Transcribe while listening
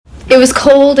It was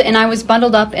cold, and I was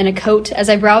bundled up in a coat as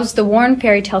I browsed the worn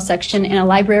fairy tale section in a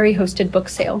library-hosted book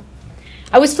sale.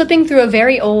 I was flipping through a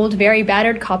very old, very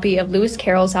battered copy of Lewis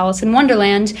Carroll's Alice in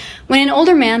Wonderland when an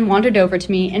older man wandered over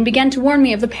to me and began to warn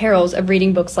me of the perils of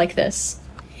reading books like this.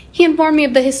 He informed me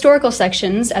of the historical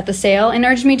sections at the sale and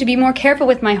urged me to be more careful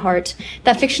with my heart,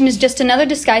 that fiction is just another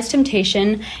disguised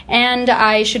temptation, and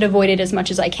I should avoid it as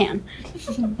much as I can.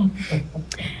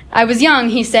 I was young,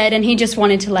 he said, and he just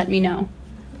wanted to let me know.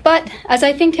 But as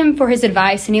I thanked him for his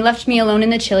advice and he left me alone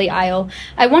in the chilly aisle,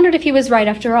 I wondered if he was right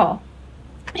after all.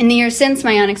 In the years since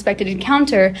my unexpected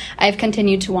encounter, I have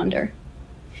continued to wonder.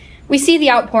 We see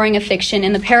the outpouring of fiction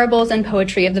in the parables and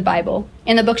poetry of the Bible,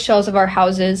 in the bookshelves of our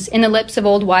houses, in the lips of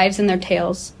old wives and their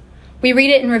tales. We read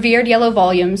it in revered yellow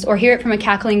volumes or hear it from a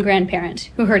cackling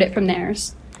grandparent who heard it from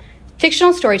theirs.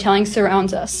 Fictional storytelling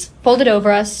surrounds us, folded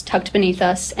over us, tucked beneath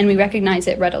us, and we recognize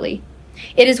it readily.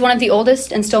 It is one of the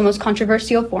oldest and still most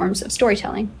controversial forms of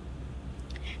storytelling.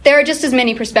 There are just as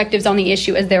many perspectives on the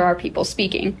issue as there are people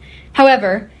speaking.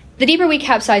 However, the deeper we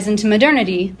capsize into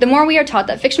modernity, the more we are taught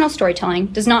that fictional storytelling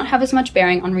does not have as much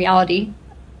bearing on reality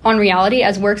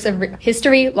as works of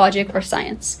history, logic, or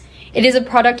science. It is a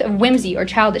product of whimsy or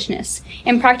childishness,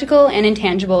 impractical and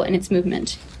intangible in its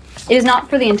movement. It is not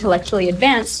for the intellectually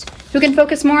advanced, who can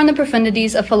focus more on the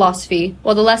profundities of philosophy,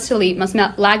 while the less elite must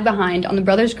lag behind on the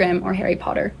Brothers Grimm or Harry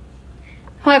Potter.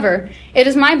 However, it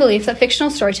is my belief that fictional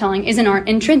storytelling is an art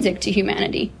intrinsic to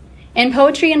humanity. In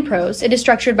poetry and prose, it is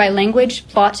structured by language,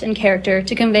 plot, and character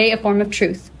to convey a form of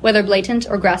truth, whether blatant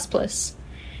or graspless.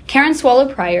 Karen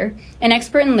Swallow Prior, an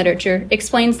expert in literature,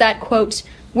 explains that, quote,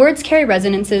 words carry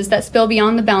resonances that spill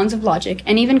beyond the bounds of logic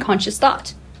and even conscious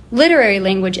thought. Literary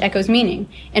language echoes meaning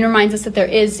and reminds us that there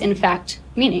is, in fact,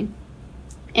 meaning.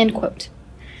 End quote.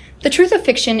 The truth of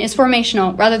fiction is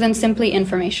formational rather than simply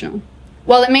informational.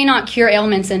 While it may not cure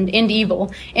ailments and end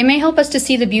evil, it may help us to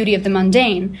see the beauty of the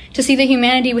mundane, to see the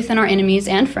humanity within our enemies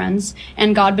and friends,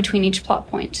 and God between each plot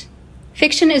point.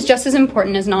 Fiction is just as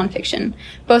important as nonfiction,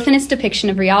 both in its depiction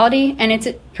of reality and its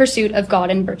pursuit of God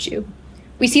and virtue.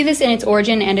 We see this in its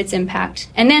origin and its impact,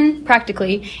 and then,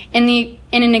 practically, in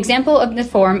an example of The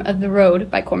Form of the Road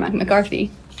by Cormac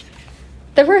McCarthy.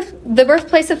 The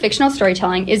birthplace of fictional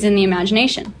storytelling is in the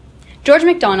imagination. George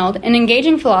MacDonald, an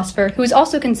engaging philosopher who is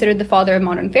also considered the father of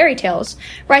modern fairy tales,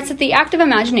 writes that the act of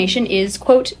imagination is,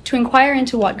 quote, to inquire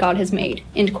into what God has made,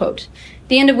 end quote,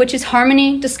 the end of which is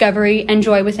harmony, discovery, and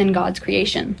joy within God's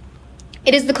creation.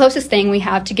 It is the closest thing we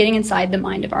have to getting inside the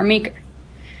mind of our Maker.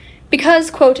 Because,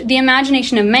 quote, the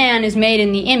imagination of man is made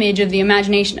in the image of the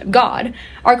imagination of God,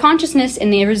 our consciousness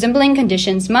in the resembling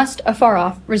conditions must, afar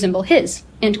off, resemble his,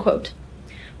 end quote.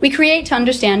 We create to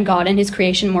understand God and his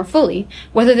creation more fully,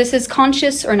 whether this is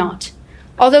conscious or not.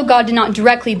 Although God did not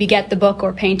directly beget the book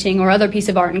or painting or other piece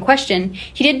of art in question,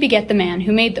 he did beget the man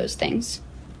who made those things.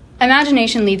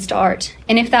 Imagination leads to art,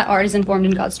 and if that art is informed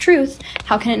in God's truth,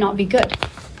 how can it not be good?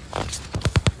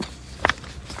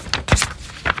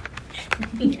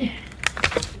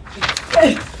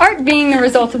 Art being the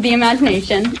result of the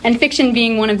imagination, and fiction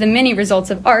being one of the many results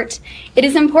of art, it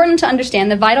is important to understand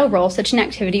the vital role such an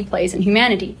activity plays in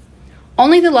humanity.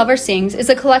 Only the Lover Sings is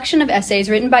a collection of essays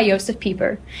written by Josef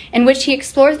Pieper, in which he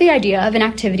explores the idea of an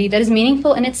activity that is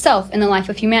meaningful in itself in the life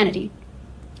of humanity.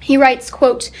 He writes,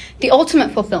 quote, the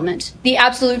ultimate fulfillment, the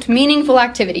absolute meaningful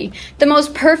activity, the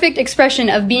most perfect expression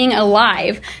of being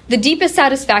alive, the deepest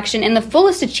satisfaction and the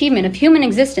fullest achievement of human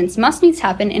existence must needs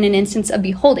happen in an instance of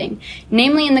beholding,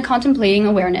 namely in the contemplating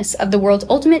awareness of the world's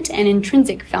ultimate and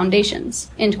intrinsic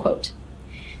foundations, end quote.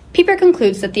 Pieper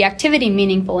concludes that the activity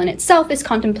meaningful in itself is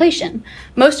contemplation,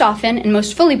 most often and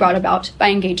most fully brought about by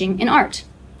engaging in art.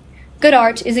 Good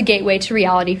art is a gateway to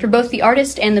reality for both the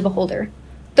artist and the beholder.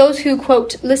 Those who,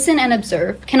 quote, listen and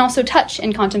observe can also touch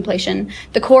in contemplation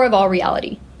the core of all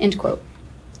reality, end quote,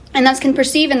 and thus can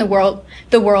perceive in the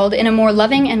world in a more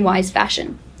loving and wise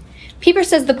fashion. Pieper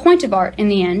says the point of art, in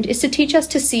the end, is to teach us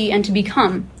to see and to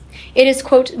become. It is,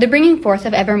 quote, the bringing forth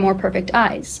of ever more perfect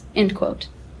eyes, end quote.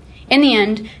 In the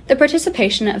end, the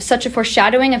participation of such a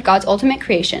foreshadowing of God's ultimate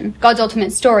creation, God's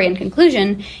ultimate story and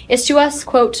conclusion, is to us,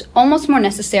 quote, almost more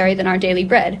necessary than our daily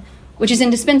bread, which is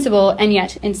indispensable and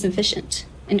yet insufficient.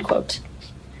 End quote.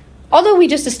 Although we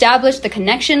just established the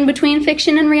connection between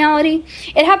fiction and reality,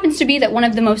 it happens to be that one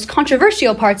of the most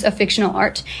controversial parts of fictional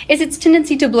art is its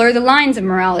tendency to blur the lines of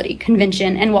morality,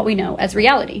 convention, and what we know as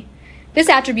reality. This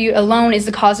attribute alone is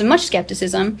the cause of much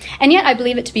skepticism, and yet I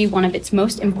believe it to be one of its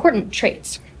most important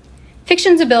traits.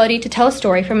 Fiction's ability to tell a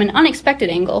story from an unexpected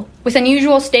angle, with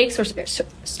unusual stakes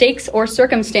or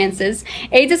circumstances,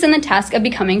 aids us in the task of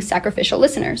becoming sacrificial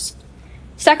listeners.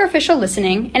 Sacrificial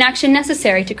listening, an action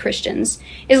necessary to Christians,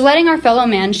 is letting our fellow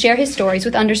man share his stories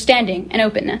with understanding and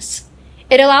openness.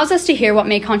 It allows us to hear what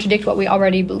may contradict what we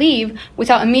already believe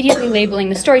without immediately labeling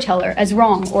the storyteller as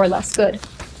wrong or less good.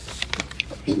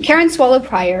 Karen Swallow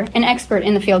Prior, an expert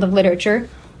in the field of literature,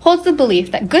 holds the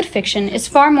belief that good fiction is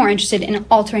far more interested in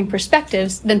altering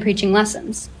perspectives than preaching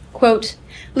lessons. Quote,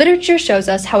 literature shows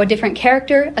us how a different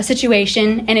character, a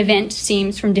situation, an event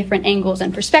seems from different angles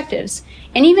and perspectives,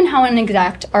 and even how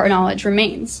inexact our knowledge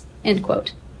remains. End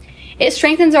quote. It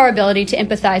strengthens our ability to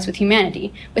empathize with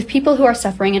humanity, with people who are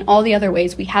suffering in all the other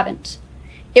ways we haven't.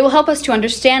 It will help us to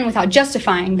understand without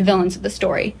justifying the villains of the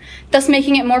story, thus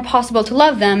making it more possible to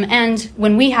love them and,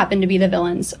 when we happen to be the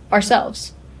villains,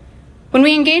 ourselves. When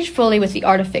we engage fully with the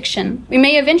art of fiction, we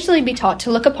may eventually be taught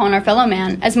to look upon our fellow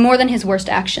man as more than his worst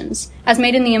actions, as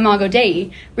made in the Imago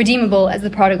Dei, redeemable as the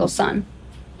prodigal son.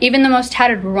 Even the most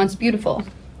tattered were once beautiful.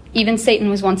 Even Satan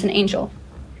was once an angel.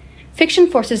 Fiction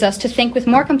forces us to think with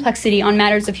more complexity on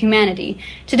matters of humanity,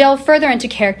 to delve further into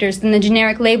characters than the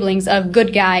generic labelings of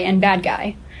good guy and bad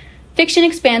guy. Fiction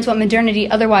expands what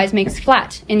modernity otherwise makes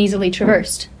flat and easily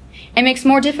traversed. It makes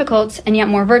more difficult and yet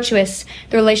more virtuous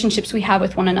the relationships we have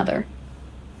with one another.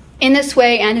 In this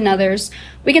way and in others,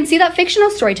 we can see that fictional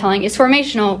storytelling is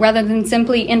formational rather than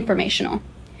simply informational.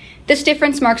 This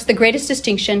difference marks the greatest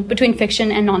distinction between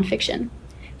fiction and nonfiction.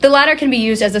 The latter can be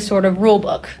used as a sort of rule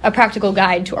book, a practical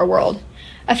guide to our world.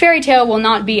 A fairy tale will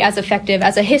not be as effective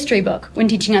as a history book when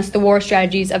teaching us the war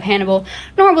strategies of Hannibal,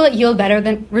 nor will it yield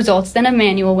better results than a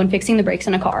manual when fixing the brakes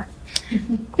in a car.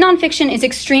 Nonfiction is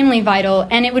extremely vital,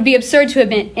 and it would be absurd to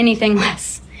admit anything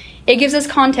less. It gives us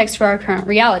context for our current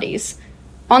realities.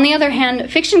 On the other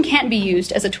hand, fiction can't be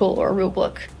used as a tool or a rule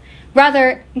book.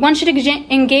 Rather, one should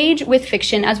engage with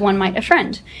fiction as one might a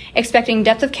friend, expecting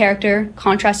depth of character,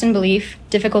 contrast in belief,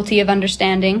 difficulty of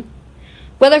understanding.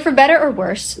 Whether for better or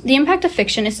worse, the impact of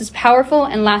fiction is as powerful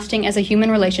and lasting as a human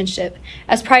relationship,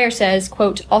 as Prior says,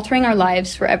 quote, altering our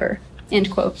lives forever,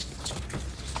 end quote.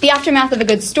 The aftermath of a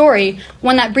good story,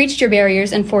 one that breached your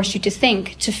barriers and forced you to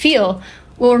think, to feel,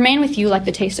 will remain with you like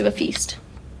the taste of a feast.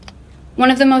 One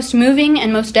of the most moving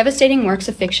and most devastating works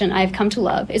of fiction I have come to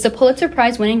love is a Pulitzer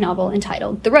Prize-winning novel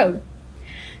entitled The Road.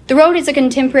 The Road is a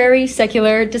contemporary,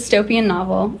 secular, dystopian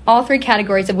novel, all three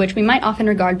categories of which we might often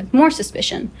regard with more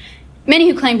suspicion. Many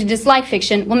who claim to dislike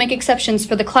fiction will make exceptions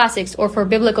for the classics or for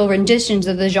biblical renditions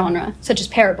of the genre, such as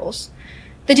parables.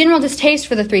 The general distaste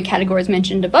for the three categories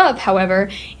mentioned above, however,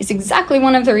 is exactly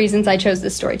one of the reasons I chose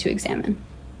this story to examine.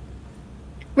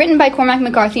 Written by Cormac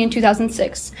McCarthy in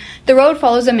 2006, The Road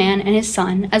follows a man and his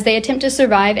son as they attempt to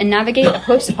survive and navigate a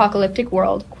post-apocalyptic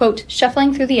world, quote,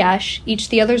 shuffling through the ash, each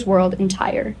the other's world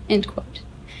entire, end quote.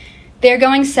 They are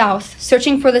going south,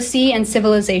 searching for the sea and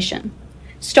civilization.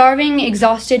 Starving,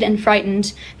 exhausted, and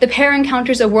frightened, the pair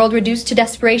encounters a world reduced to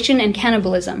desperation and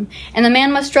cannibalism, and the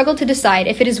man must struggle to decide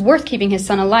if it is worth keeping his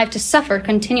son alive to suffer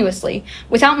continuously,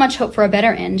 without much hope for a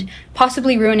better end,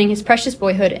 possibly ruining his precious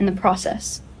boyhood in the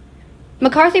process.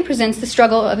 McCarthy presents the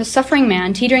struggle of a suffering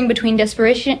man teetering between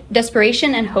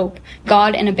desperation and hope,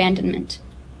 God and abandonment.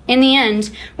 In the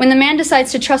end, when the man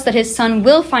decides to trust that his son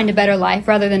will find a better life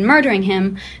rather than murdering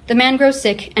him, the man grows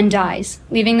sick and dies,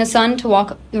 leaving the son to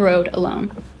walk the road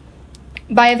alone.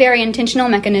 By a very intentional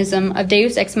mechanism of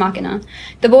deus ex machina,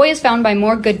 the boy is found by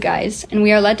more good guys, and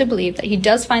we are led to believe that he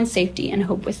does find safety and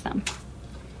hope with them.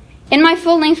 In my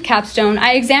full-length capstone,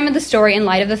 I examined the story in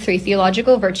light of the three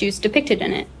theological virtues depicted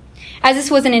in it. As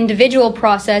this was an individual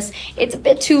process, it's a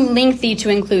bit too lengthy to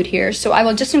include here, so I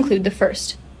will just include the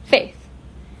first, faith.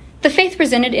 The faith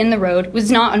presented in The Road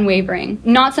was not unwavering,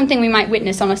 not something we might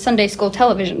witness on a Sunday school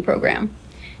television program.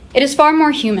 It is far more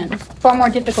human, far more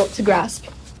difficult to grasp.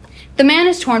 The man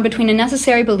is torn between a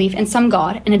necessary belief in some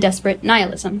God and a desperate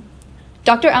nihilism.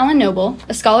 Dr. Alan Noble,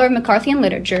 a scholar of McCarthyian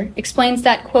literature, explains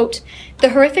that, quote, the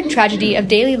horrific tragedy of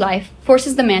daily life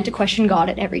forces the man to question God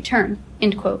at every turn,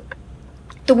 end quote.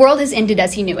 The world has ended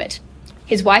as he knew it.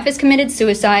 His wife has committed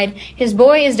suicide, his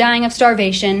boy is dying of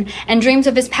starvation, and dreams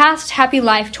of his past happy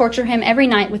life torture him every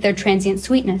night with their transient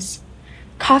sweetness.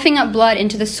 Coughing up blood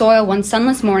into the soil one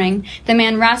sunless morning, the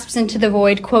man rasps into the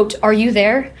void, quote, are you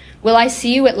there? Will I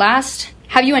see you at last?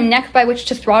 Have you a neck by which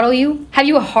to throttle you? Have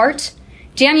you a heart?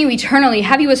 Damn you eternally,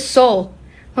 have you a soul?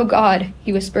 Oh God,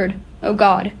 he whispered, oh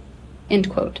God, end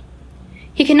quote.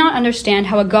 He cannot understand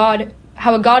how a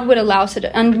God would allow such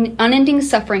unending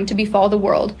suffering to befall the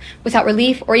world without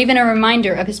relief or even a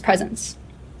reminder of his presence.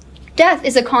 Death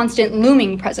is a constant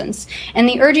looming presence, and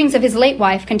the urgings of his late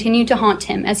wife continue to haunt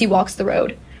him as he walks the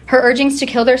road, her urgings to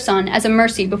kill their son as a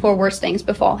mercy before worse things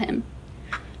befall him.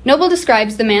 Noble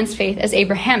describes the man's faith as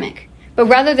Abrahamic, but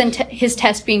rather than his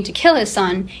test being to kill his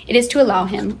son, it is to allow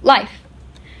him life.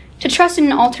 To trust in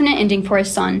an alternate ending for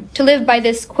his son, to live by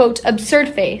this, quote, absurd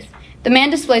faith, the man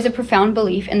displays a profound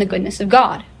belief in the goodness of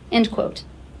God, end quote.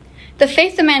 The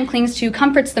faith the man clings to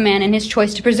comforts the man in his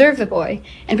choice to preserve the boy,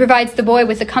 and provides the boy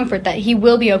with the comfort that he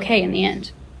will be okay in the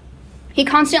end. He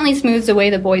constantly smooths away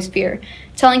the boy's fear,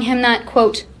 telling him that,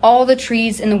 quote, all the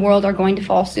trees in the world are going to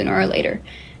fall sooner or later,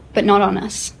 but not on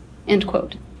us, end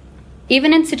quote.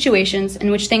 Even in situations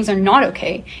in which things are not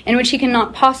okay, in which he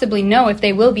cannot possibly know if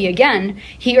they will be again,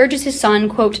 he urges his son,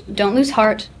 quote, don't lose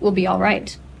heart, we'll be all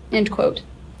right, end quote.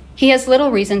 He has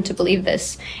little reason to believe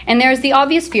this, and there is the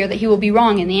obvious fear that he will be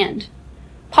wrong in the end.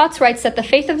 Potts writes that the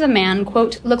faith of the man,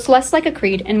 quote, looks less like a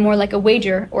creed and more like a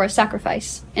wager or a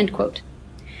sacrifice, end quote.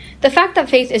 The fact that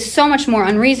faith is so much more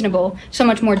unreasonable, so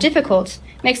much more difficult,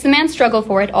 makes the man's struggle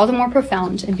for it all the more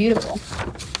profound and beautiful.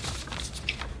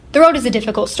 The Road is a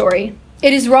difficult story.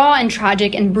 It is raw and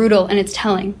tragic and brutal in its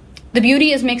telling. The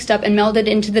beauty is mixed up and melded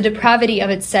into the depravity of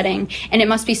its setting, and it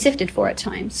must be sifted for at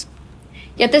times.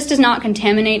 Yet this does not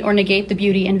contaminate or negate the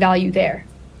beauty and value there.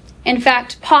 In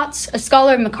fact, Potts, a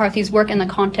scholar of McCarthy's work in the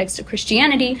context of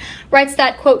Christianity, writes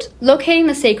that, quote, locating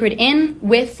the sacred in,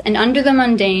 with, and under the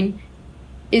mundane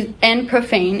and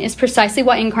profane is precisely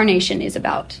what incarnation is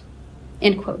about,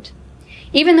 end quote.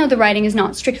 Even though the writing is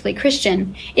not strictly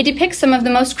Christian, it depicts some of the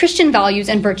most Christian values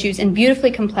and virtues in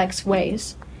beautifully complex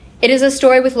ways. It is a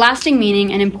story with lasting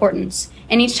meaning and importance,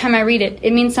 and each time I read it,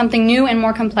 it means something new and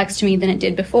more complex to me than it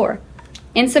did before.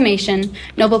 In summation,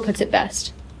 Noble puts it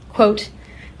best, quote,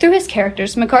 through his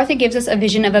characters, McCarthy gives us a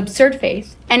vision of absurd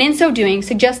faith, and in so doing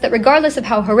suggests that regardless of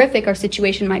how horrific our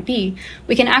situation might be,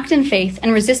 we can act in faith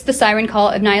and resist the siren call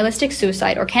of nihilistic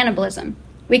suicide or cannibalism.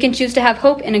 We can choose to have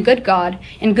hope in a good God,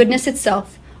 in goodness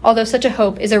itself, although such a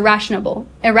hope is irrational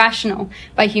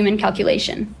by human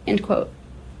calculation, end quote.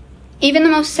 Even the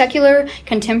most secular,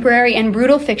 contemporary, and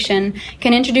brutal fiction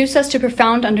can introduce us to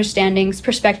profound understandings,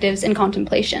 perspectives, and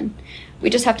contemplation.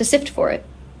 We just have to sift for it.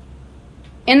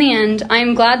 In the end, I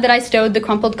am glad that I stowed the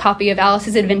crumpled copy of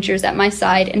Alice's Adventures at my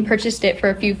side and purchased it for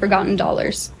a few forgotten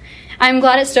dollars. I am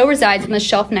glad it still resides on the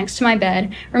shelf next to my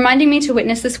bed, reminding me to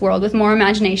witness this world with more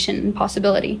imagination and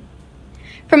possibility.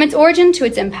 From its origin to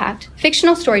its impact,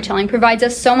 fictional storytelling provides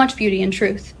us so much beauty and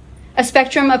truth. A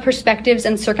spectrum of perspectives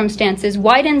and circumstances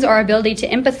widens our ability to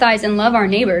empathize and love our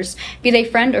neighbors, be they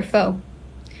friend or foe.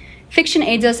 Fiction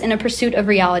aids us in a pursuit of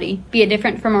reality, be it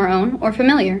different from our own or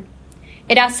familiar.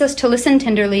 It asks us to listen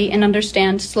tenderly and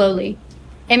understand slowly.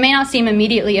 It may not seem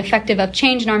immediately effective of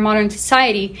change in our modern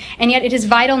society, and yet it is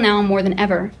vital now more than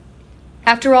ever.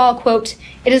 After all, quote,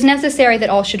 it is necessary that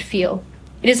all should feel.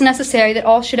 It is necessary that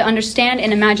all should understand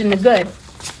and imagine the good,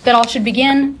 that all should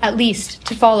begin, at least,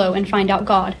 to follow and find out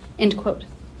God, end quote.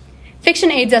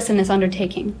 Fiction aids us in this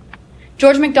undertaking.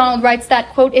 George MacDonald writes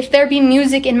that, quote, if there be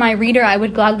music in my reader, I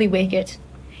would gladly wake it.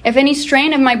 If any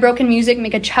strain of my broken music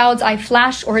make a child's eye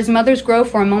flash or his mother's grow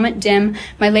for a moment dim,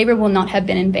 my labor will not have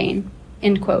been in vain,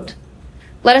 end quote.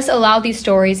 Let us allow these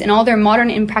stories in all their modern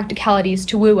impracticalities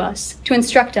to woo us, to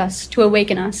instruct us, to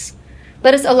awaken us.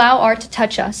 Let us allow art to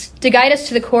touch us, to guide us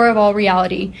to the core of all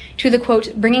reality, to the,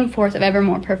 quote, bringing forth of ever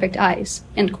more perfect eyes,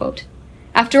 end quote.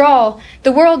 After all,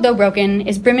 the world, though broken,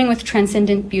 is brimming with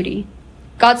transcendent beauty.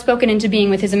 God spoke it into being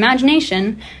with his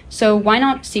imagination, so why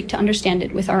not seek to understand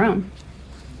it with our own?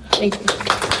 Thank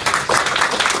you.